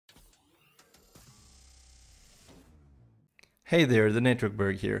Hey there, the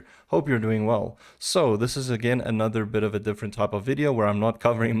Networkberg here. Hope you're doing well. So this is again another bit of a different type of video where I'm not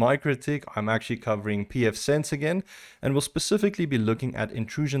covering MikroTik, I'm actually covering pfSense again, and we'll specifically be looking at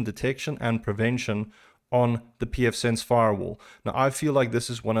intrusion detection and prevention on the pfSense firewall. Now I feel like this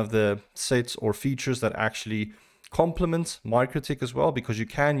is one of the sets or features that actually complements MikroTik as well, because you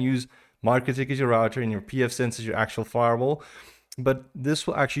can use MikroTik as your router and your pfSense as your actual firewall. But this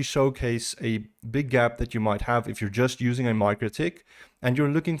will actually showcase a big gap that you might have if you're just using a MikroTik and you're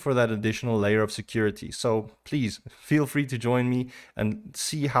looking for that additional layer of security. So please feel free to join me and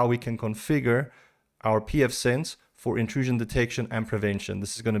see how we can configure our pfSense for intrusion detection and prevention.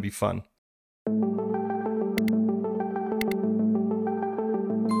 This is going to be fun.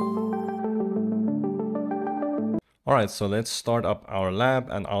 All right, so let's start up our lab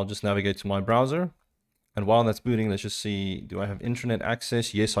and I'll just navigate to my browser. And while that's booting, let's just see, do I have internet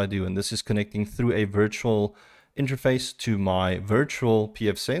access? Yes, I do. And this is connecting through a virtual interface to my virtual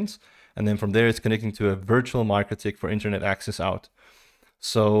pfSense. And then from there, it's connecting to a virtual MikroTik for internet access out.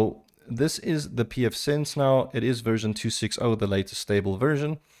 So this is the pfSense now. It is version 2.6.0, the latest stable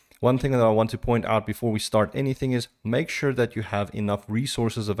version. One thing that I want to point out before we start anything is make sure that you have enough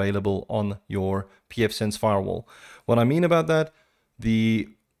resources available on your pfSense firewall. What I mean about that, the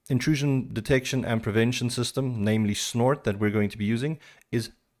intrusion detection and prevention system, namely snort, that we're going to be using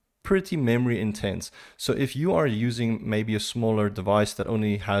is pretty memory intense. So if you are using maybe a smaller device that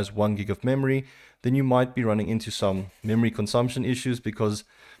only has 1 gig of memory, then you might be running into some memory consumption issues because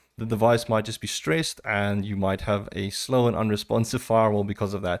the device might just be stressed and you might have a slow and unresponsive firewall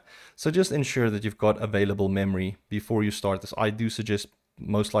because of that. So just ensure that you've got available memory before you start this. I do suggest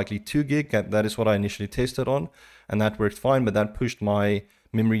most likely 2 gig. That is what I initially tested on, and that worked fine, but that pushed my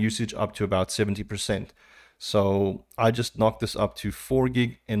memory usage up to about 70%. So I just knocked this up to 4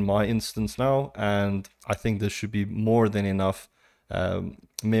 gig in my instance now, and I think this should be more than enough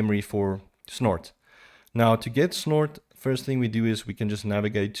memory for snort. Now to get snort, first thing we do is we can just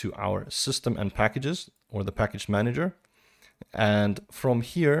navigate to our system and packages, or the package manager. And from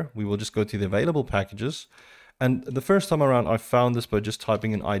here, we will just go to the available packages. And the first time around, I found this by just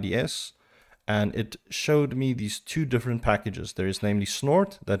typing in IDS. And it showed me these 2 different packages. There is namely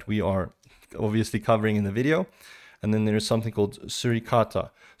snort, that we are obviously covering in the video. And then there is something called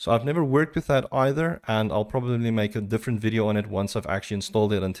suricata. So I've never worked with that either, and I'll probably make a different video on it once I've actually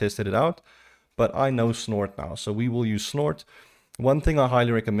installed it and tested it out. But I know snort now, so we will use snort. One thing I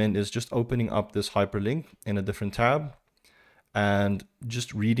highly recommend is just opening up this hyperlink in a different tab and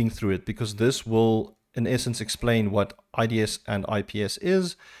just reading through it, because this will in essence explain what IDS and IPS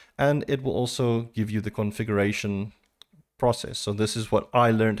is, and it will also give you the configuration process. So this is what I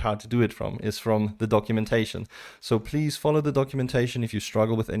learned how to do it from the documentation. So please follow the documentation if you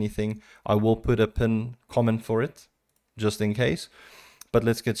struggle with anything. I will put a pinned comment for it just in case. But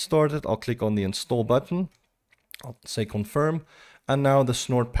let's get started. I'll click on the install button. I'll say confirm. And now the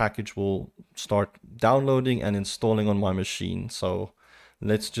snort package will start downloading and installing on my machine. So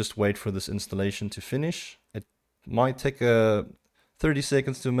let's just wait for this installation to finish. It might take 30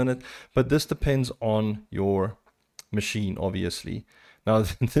 seconds to a minute, but this depends on your machine, obviously. Now,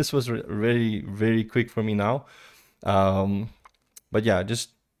 this was very, very quick for me now. But yeah, just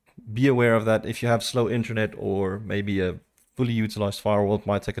be aware of that. If you have slow internet or maybe a fully utilized firewall, it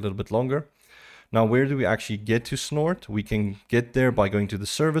might take a little bit longer. Now, where do we actually get to snort? We can get there by going to the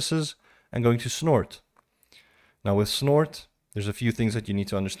services and going to snort. Now with snort, there's a few things that you need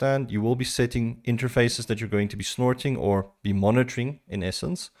to understand. You will be setting interfaces that you're going to be snorting or be monitoring in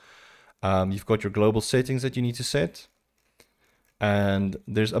essence. You've got your global settings that you need to set. And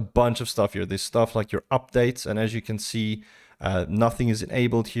there's a bunch of stuff here. There's stuff like your updates. And as you can see, nothing is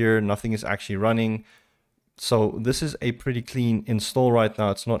enabled here. Nothing is actually running. So this is a pretty clean install right now.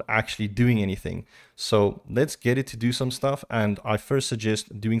 It's not actually doing anything. So let's get it to do some stuff. And I first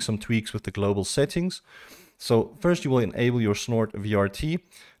suggest doing some tweaks with the global settings. So first you will enable your snort VRT.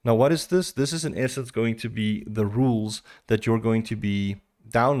 Now what is this? This is in essence going to be the rules that you're going to be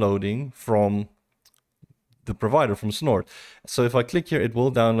downloading from the provider, from snort. So if I click here, it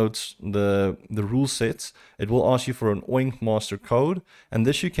will download the rule sets. It will ask you for an OINC master code, and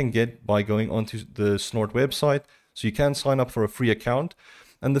this you can get by going onto the snort website. So you can sign up for a free account,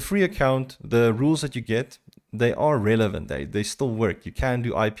 and the free account, the rules that you get, they are relevant. They still work. You can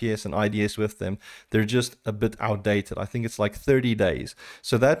do IPS and IDS with them. They're just a bit outdated. I think it's like 30 days.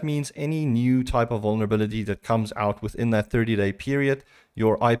 So that means any new type of vulnerability that comes out within that 30-day period,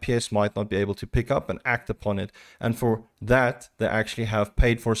 your IPS might not be able to pick up and act upon it. And for that, they actually have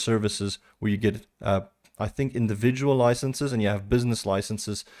paid for services where you get, I think, individual licenses, and you have business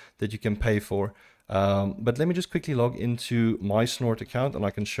licenses that you can pay for. But let me just quickly log into my Snort account and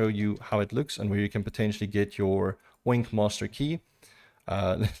I can show you how it looks and where you can potentially get your Wink master key.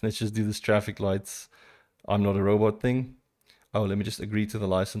 Let's just do this traffic lights I'm not a robot thing. Oh, let me just agree to the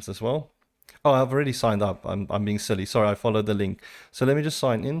license as well. Oh, I've already signed up. I'm being silly. Sorry, I followed the link. So let me just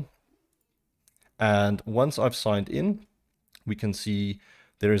sign in. And once I've signed in, we can see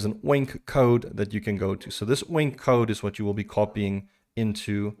there is an Wink code that you can go to. So this Wink code is what you will be copying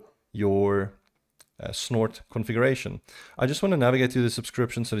into your Snort configuration. I just want to navigate through the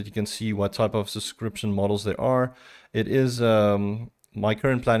subscription so that you can see what type of subscription models there are. It is, my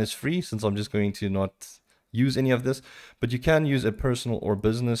current plan is free since I'm just going to not use any of this, but you can use a personal or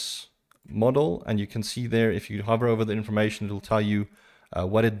business model, and you can see there, if you hover over the information, it'll tell you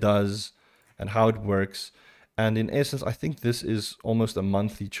what it does and how it works. And in essence, I think this is almost a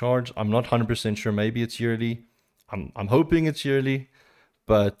monthly charge. I'm not 100% sure. Maybe it's yearly. I'm hoping it's yearly,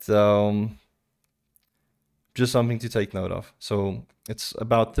 but just something to take note of. So it's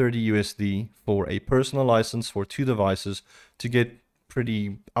about 30 USD for a personal license for 2 devices to get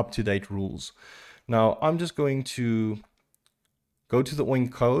pretty up-to-date rules. Now I'm just going to go to the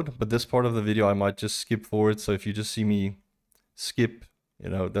Wink code, but this part of the video I might just skip forward. So if you just see me skip, you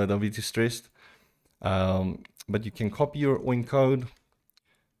know, don't be too stressed. But you can copy your Wink code,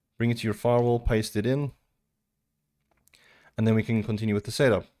 bring it to your firewall, paste it in, and then we can continue with the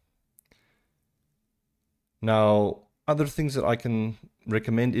setup. Now, other things that I can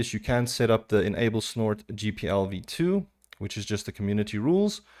recommend is you can set up the enable snort GPL v2, which is just the community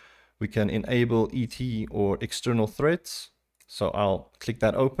rules. We can enable ET or external threats. So I'll click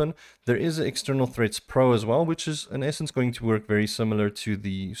that open. There is an external threats pro as well, which is in essence going to work very similar to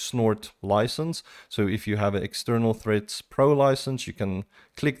the Snort license. So if you have an external threats pro license, you can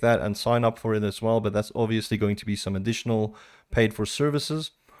click that and sign up for it as well. But that's obviously going to be some additional paid for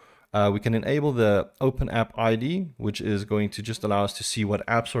services. We can enable the Open App ID, which is going to just allow us to see what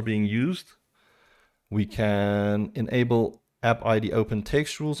apps are being used. We can enable App ID Open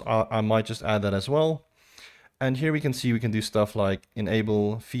Text rules. I might just add that as well. And here we can see we can do stuff like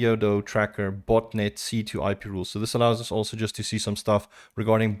enable Fiodo Tracker botnet C2 IP rules. So this allows us also just to see some stuff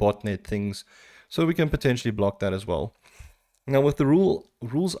regarding botnet things. So we can potentially block that as well. Now with the rules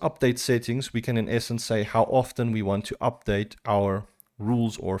update settings, we can in essence say how often we want to update our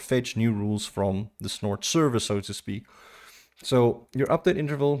rules or fetch new rules from the Snort server, so to speak. So your update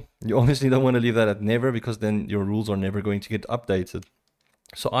interval, you obviously don't want to leave that at never, because then your rules are never going to get updated.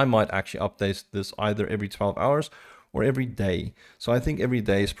 So I might actually update this either every 12 hours or every day. So I think every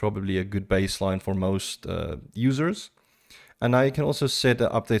day is probably a good baseline for most users. And now you can also set the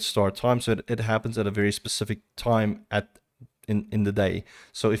update start time, so it happens at a very specific time in the day.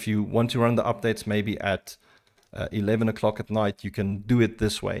 So if you want to run the updates maybe at 11 o'clock at night, you can do it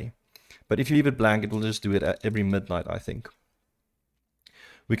this way. But if you leave it blank, it will just do it at every midnight, I think.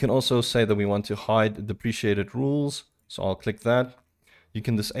 We can also say that we want to hide depreciated rules. So I'll click that. You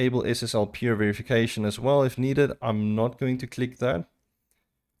can disable SSL peer verification as well if needed. I'm not going to click that.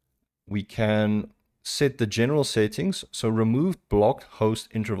 We can set the general settings. So remove blocked host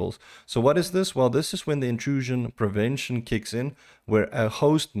intervals. So what is this? Well, this is when the intrusion prevention kicks in, where a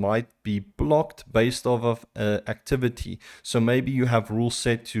host might be blocked based off of activity. So maybe you have rules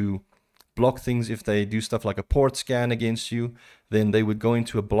set to block things if they do stuff like a port scan against you, then they would go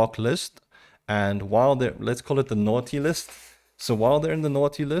into a block list. And while they're, let's call it the naughty list. So while they're in the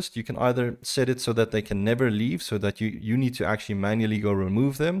naughty list, you can either set it so that they can never leave, so that you need to actually manually go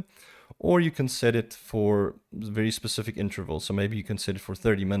remove them, or you can set it for very specific intervals. So maybe you can set it for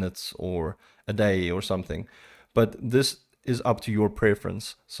 30 minutes or a day or something. But this is up to your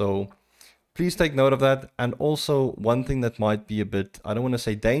preference. So please take note of that. And also one thing that might be a bit, I don't want to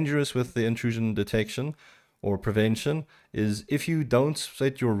say dangerous with the intrusion detection or prevention, is if you don't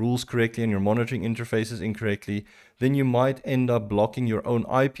set your rules correctly and your monitoring interfaces incorrectly, then you might end up blocking your own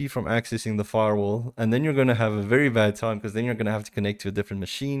IP from accessing the firewall. And then you're going to have a very bad time, because then you're going to have to connect to a different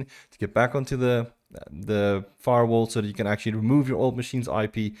machine to get back onto the firewall so that you can actually remove your old machine's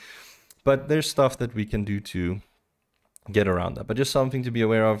IP. But there's stuff that we can do to get around that. But just something to be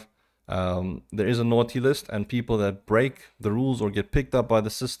aware of. There is a naughty list, and people that break the rules or get picked up by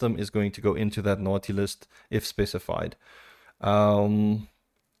the system is going to go into that naughty list if specified.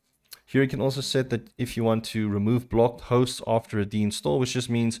 Here you can also set that if you want to remove blocked hosts after a deinstall, which just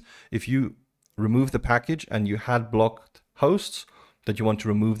means if you remove the package and you had blocked hosts, that you want to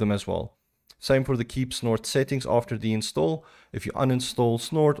remove them as well. Same for the keep snort settings after the install. If you uninstall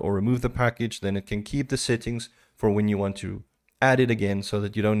snort or remove the package, then it can keep the settings for when you want to add it again, so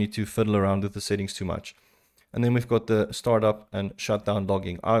that you don't need to fiddle around with the settings too much. And then we've got the startup and shutdown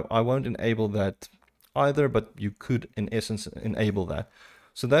logging. I won't enable that either, but you could in essence enable that.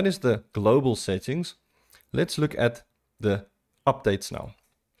 So that is the global settings. Let's look at the updates now.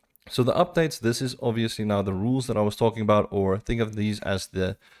 So the updates, this is obviously now the rules that I was talking about, or think of these as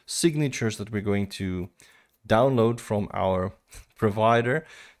the signatures that we're going to download from our provider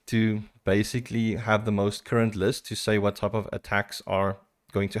to basically have the most current list to say what type of attacks are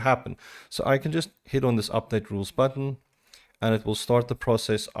going to happen. So I can just hit on this update rules button and it will start the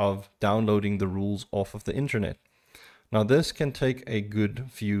process of downloading the rules off of the internet. Now this can take a good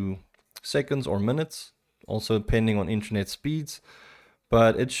few seconds or minutes, also depending on internet speeds,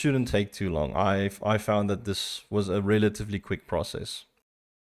 but it shouldn't take too long. I found that this was a relatively quick process.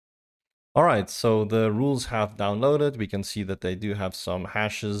 All right, so the rules have downloaded. We can see that they do have some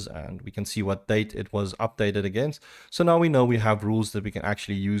hashes and we can see what date it was updated against. So now we know we have rules that we can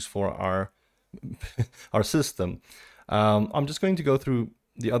actually use for our, our system. I'm just going to go through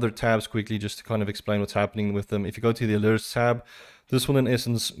the other tabs quickly just to kind of explain what's happening with them. If you go to the alerts tab, this will in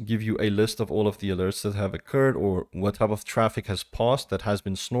essence give you a list of all of the alerts that have occurred or what type of traffic has passed that has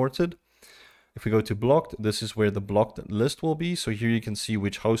been snorted. If we go to blocked, this is where the blocked list will be. So here you can see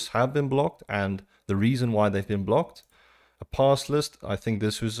which hosts have been blocked and the reason why they've been blocked. A pass list, I think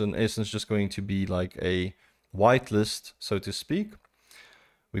this was in essence just going to be like a whitelist, so to speak.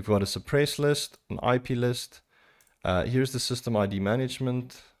 We've got a suppress list, an IP list. Here's the system ID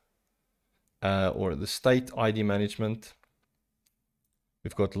management or the state ID management.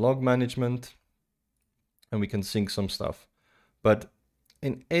 We've got log management and we can sync some stuff. But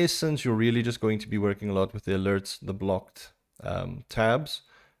in essence, you're really just going to be working a lot with the alerts, the blocked tabs,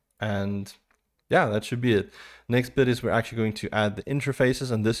 and yeah, that should be it. Next bit is we're actually going to add the interfaces,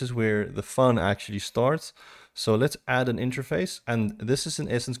 and this is where the fun actually starts. So let's add an interface, and this is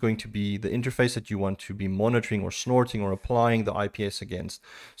in essence going to be the interface that you want to be monitoring or snorting or applying the IPS against.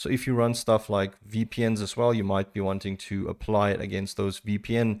 So if you run stuff like VPNs as well, you might be wanting to apply it against those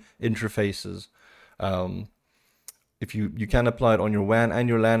VPN interfaces. If you can apply it on your WAN and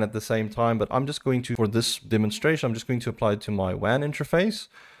your LAN at the same time, but I'm just going to, for this demonstration, I'm just going to apply it to my WAN interface.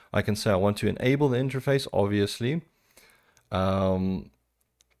 I can say I want to enable the interface, obviously. I'm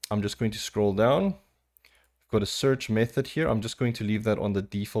just going to scroll down. We've got a search method here. I'm just going to leave that on the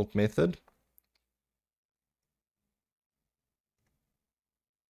default method.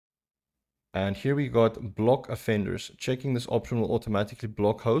 And here we got block offenders. Checking this option will automatically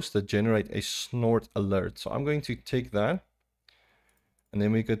block hosts that generate a snort alert. So I'm going to take that. And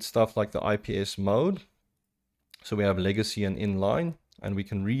then we get stuff like the IPS mode. So we have legacy and inline, and we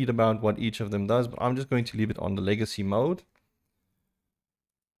can read about what each of them does, but I'm just going to leave it on the legacy mode.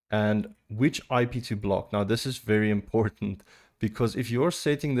 And which IP to block. Now this is very important because if you're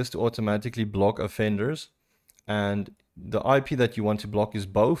setting this to automatically block offenders and the IP that you want to block is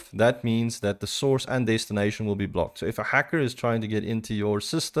both, that means that the source and destination will be blocked. So if a hacker is trying to get into your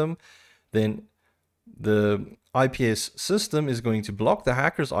system, then the IPS system is going to block the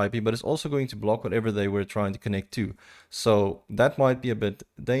hacker's IP, but it's also going to block whatever they were trying to connect to. So that might be a bit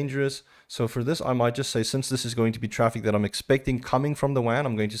dangerous. So for this, I might just say, since this is going to be traffic that I'm expecting coming from the WAN,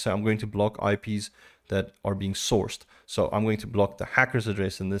 I'm going to say I'm going to block IPs that are being sourced. So I'm going to block the hacker's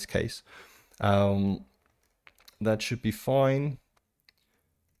address in this case. That should be fine.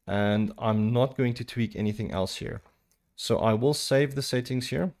 And I'm not going to tweak anything else here. So I will save the settings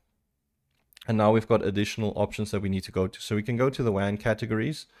here. And now we've got additional options that we need to go to. So we can go to the WAN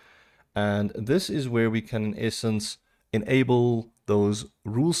categories. And this is where we can, in essence, enable those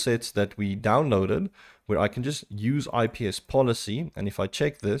rule sets that we downloaded, where I can just use IPS policy. And if I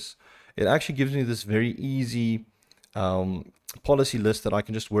check this, it actually gives me this very easy policy list that I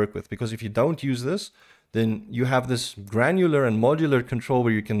can just work with. Because if you don't use this, then you have this granular and modular control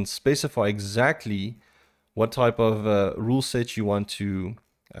where you can specify exactly what type of rule sets you want to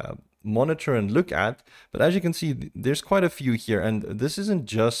monitor and look at. But as you can see, there's quite a few here, and this isn't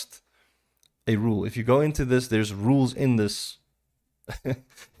just a rule. If you go into this, there's rules in this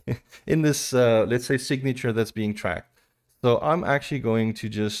in this let's say signature that's being tracked. So I'm actually going to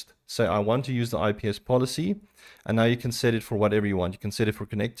just say I want to use the IPS policy, and now you can set it for whatever you want. You can set it for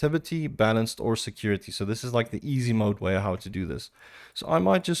connectivity, balanced, or security. So this is like the easy mode way how to do this. So I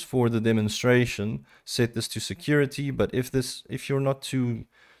might just, for the demonstration, set this to security. But if you're not too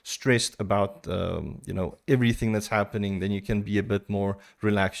stressed about you know, everything that's happening, then you can be a bit more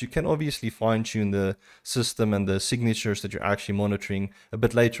relaxed. You can obviously fine-tune the system and the signatures that you're actually monitoring a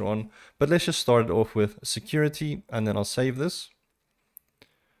bit later on, but let's just start it off with security, and then I'll save this.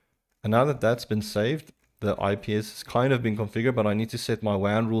 And now that that's been saved, the IPS has kind of been configured, but I need to set my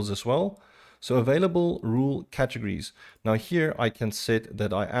WAN rules as well. So available rule categories. Now here I can set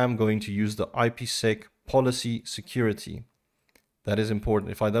that I am going to use the IPsec policy security. That is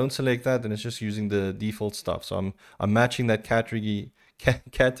important. If I don't select that, then it's just using the default stuff. So I'm matching that category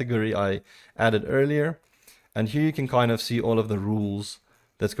I added earlier. And here you can kind of see all of the rules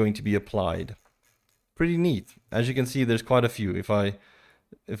that's going to be applied. Pretty neat. As you can see, there's quite a few. If I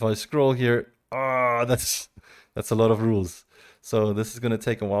scroll here, that's a lot of rules. So this is going to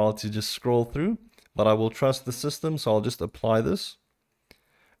take a while to just scroll through, but I will trust the system. So I'll just apply this.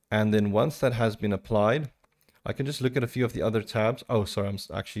 And then once that has been applied, I can just look at a few of the other tabs. Oh, sorry, I'm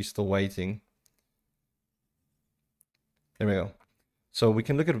actually still waiting. There we go. So we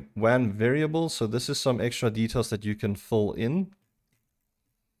can look at WAN variables. So this is some extra details that you can fill in,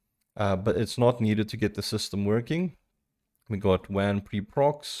 but it's not needed to get the system working. We got WAN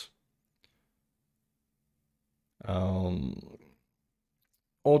pre-prox.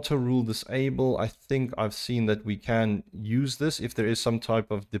 Auto rule disable. I think I've seen that we can use this if there is some type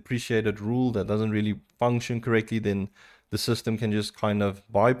of depreciated rule that doesn't really function correctly, then the system can just kind of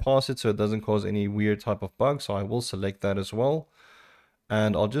bypass it so it doesn't cause any weird type of bug. So I will select that as well.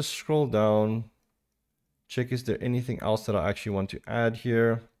 And I'll just scroll down, check is there anything else that I actually want to add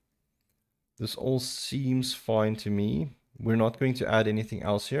here. This all seems fine to me. We're not going to add anything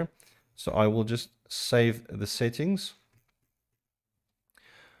else here. So I will just save the settings.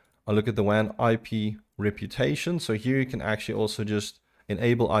 I'll look at the WAN IP reputation. So here you can actually also just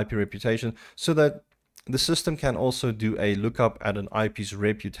enable IP reputation so that the system can also do a lookup at an IP's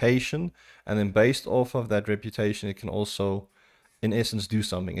reputation. And then based off of that reputation, it can also, in essence, do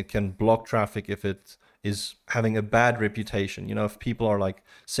something. It can block traffic if it is having a bad reputation. You know, if people are like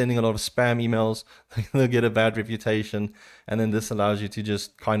sending a lot of spam emails, they'll get a bad reputation. And then this allows you to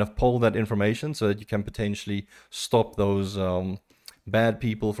just kind of pull that information so that you can potentially stop those bad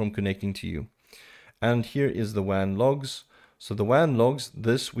people from connecting to you. And here is the WAN logs. So the WAN logs,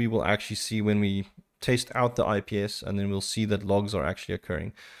 this we will actually see when we test out the IPS, and then we'll see that logs are actually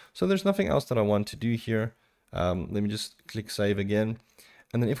occurring. So there's nothing else that I want to do here. Let me just click save again.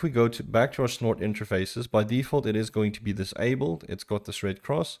 And then if we go back to our snort interfaces, by default, it is going to be disabled. It's got this red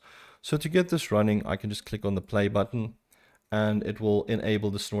cross. So to get this running, I can just click on the play button and it will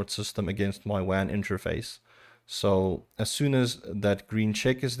enable the snort system against my WAN interface. So as soon as that green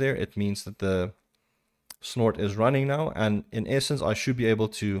check is there, it means that the snort is running now. And in essence, I should be able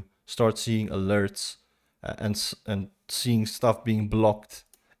to start seeing alerts and seeing stuff being blocked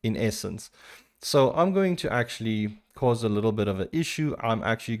in essence. So I'm going to actually cause a little bit of an issue. I'm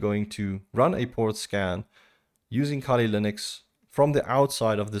actually going to run a port scan using Kali Linux from the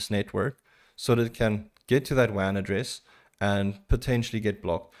outside of this network so that it can get to that WAN address and potentially get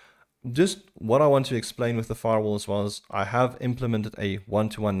blocked. Just what I want to explain with the firewall as well is I have implemented a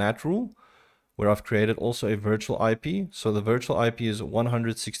one-to-one NAT rule where I've created also a virtual IP. So the virtual IP is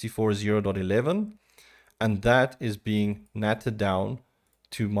 164.0.11, and that is being natted down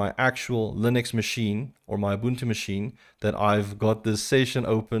to my actual Linux machine or my Ubuntu machine that I've got this session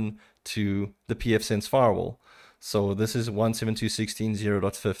open to the pfSense firewall. So this is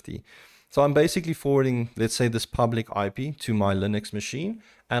 172.16.0.50. So I'm basically forwarding, let's say, this public IP to my Linux machine,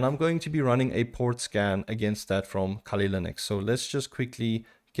 and I'm going to be running a port scan against that from Kali Linux. So let's just quickly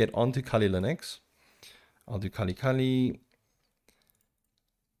get onto Kali Linux. I'll do Kali.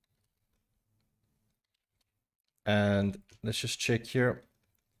 And let's just check here.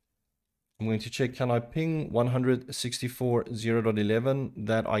 I'm going to check, can I ping 164.0.11?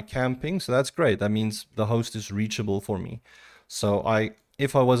 That I can ping, so that's great. That means the host is reachable for me. So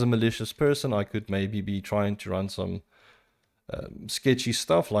if I was a malicious person, I could maybe be trying to run some sketchy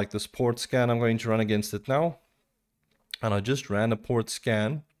stuff like this port scan I'm going to run against it now. And I just ran a port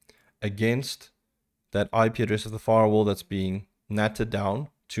scan against that IP address of the firewall that's being natted down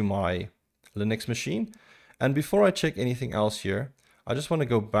to my Linux machine. And before I check anything else here, I just want to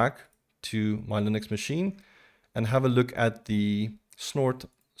go back to my Linux machine and have a look at the snort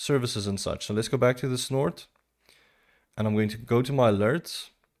services and such. So let's go back to the snort, and I'm going to go to my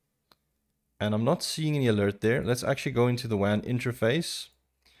alerts, and I'm not seeing any alert there. Let's actually go into the WAN interface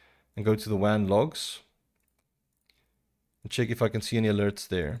and go to the WAN logs and check if I can see any alerts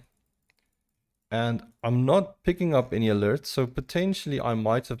there. And I'm not picking up any alerts, so potentially I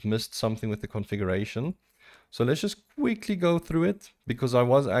might have missed something with the configuration. So let's just quickly go through it, because I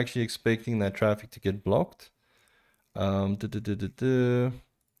was actually expecting that traffic to get blocked. Our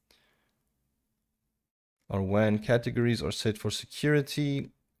WAN categories are set for security.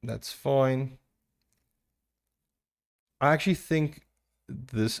 That's fine. I actually think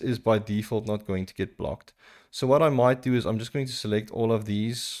this is by default not going to get blocked. So what I might do is I'm just going to select all of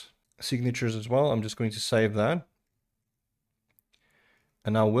these signatures as well. I'm just going to save that.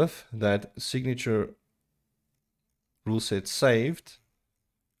 And now with that signature rule set saved,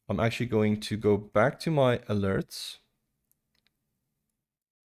 I'm actually going to go back to my alerts.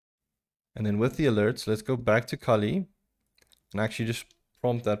 And then with the alerts, let's go back to Kali and actually just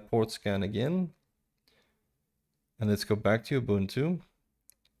prompt that port scan again. And let's go back to Ubuntu.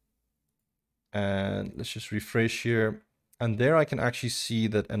 And let's just refresh here. And there I can actually see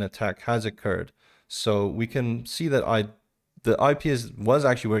that an attack has occurred. So we can see that the IPS was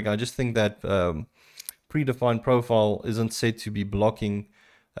actually working. I just think that predefined profile isn't set to be blocking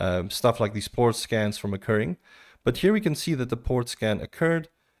stuff like these port scans from occurring. But here we can see that the port scan occurred.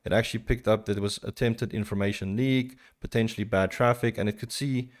 It actually picked up that it was attempted information leak, potentially bad traffic, and it could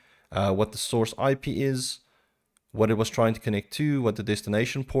see what the source IP is, what it was trying to connect to, what the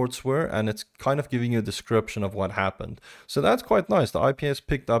destination ports were, and it's kind of giving you a description of what happened. So that's quite nice. The IPS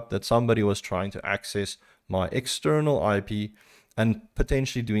picked up that somebody was trying to access my external IP and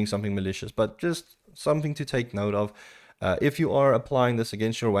potentially doing something malicious, but just something to take note of. If you are applying this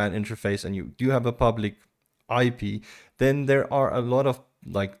against your WAN interface and you do have a public IP, then there are a lot of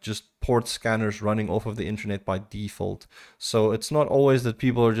like just port scanners running off of the internet by default. So it's not always that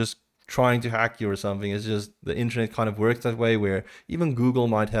people are just trying to hack you or something. It's just the internet kind of works that way, where even Google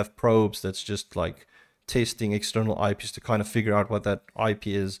might have probes that's just like testing external IPs to kind of figure out what that IP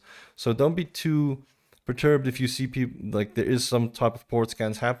is. So don't be too perturbed if you see people like there is some type of port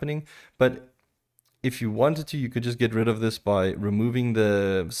scans happening. But if you wanted to, you could just get rid of this by removing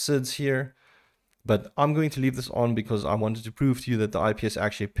the SIDs here. But I'm going to leave this on because I wanted to prove to you that the IPS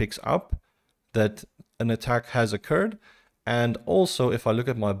actually picks up that an attack has occurred. And also, if I look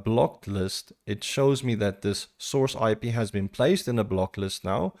at my blocked list, it shows me that this source IP has been placed in a block list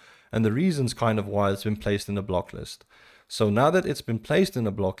now. And the reasons kind of why it's been placed in a block list. So now that it's been placed in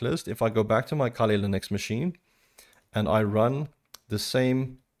a block list, if I go back to my Kali Linux machine and I run the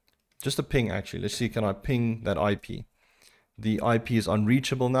same, just a ping actually, let's see, can I ping that IP? The IP is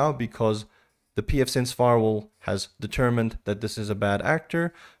unreachable now because the pfSense firewall has determined that this is a bad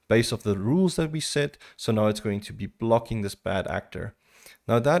actor based off the rules that we set. So now it's going to be blocking this bad actor.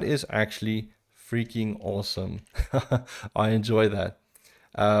 Now that is actually freaking awesome. I enjoy that.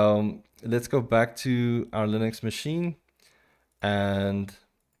 Let's go back to our Linux machine. And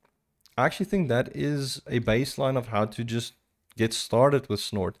I actually think that is a baseline of how to just get started with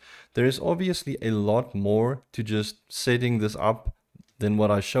Snort. There is obviously a lot more to just setting this up than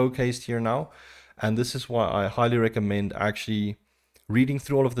what I showcased here now. And this is why I highly recommend actually reading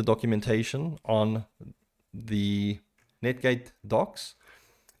through all of the documentation on the Netgate docs.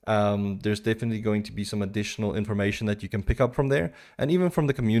 There's definitely going to be some additional information that you can pick up from there. And even from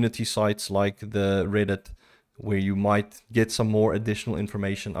the community sites like the Reddit, where you might get some more additional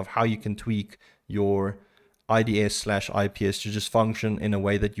information of how you can tweak your IDS/IPS to just function in a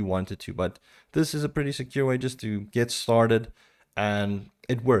way that you want it to. But this is a pretty secure way just to get started. And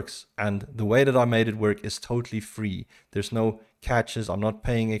it works. And the way that I made it work is totally free. There's no catches. I'm not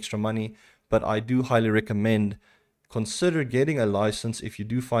paying extra money, but I do highly recommend consider getting a license if you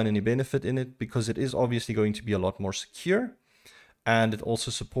do find any benefit in it, because it is obviously going to be a lot more secure. And it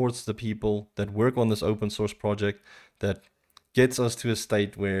also supports the people that work on this open source project that gets us to a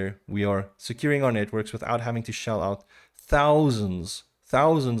state where we are securing our networks without having to shell out thousands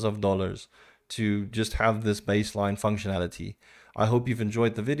of dollars to just have this baseline functionality. I hope you've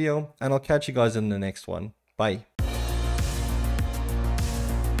enjoyed the video, and I'll catch you guys in the next one. Bye.